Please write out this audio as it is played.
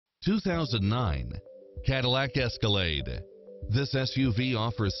2009 Cadillac Escalade. This SUV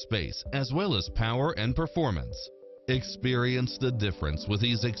offers space as well as power and performance. Experience the difference with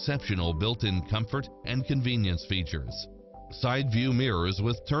these exceptional built-in comfort and convenience features. Side view mirrors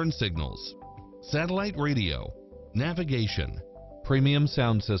with turn signals, satellite radio, navigation, premium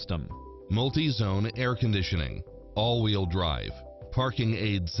sound system, multi-zone air conditioning, all-wheel drive, parking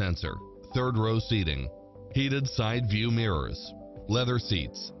aid sensor, third-row seating, heated side view mirrors, leather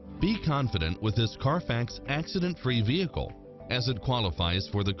seats. Be confident with this Carfax accident-free vehicle, as it qualifies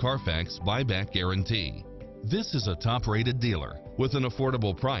for the Carfax buyback guarantee. This is a top-rated dealer. With an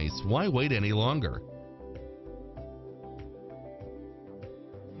affordable price, why wait any longer?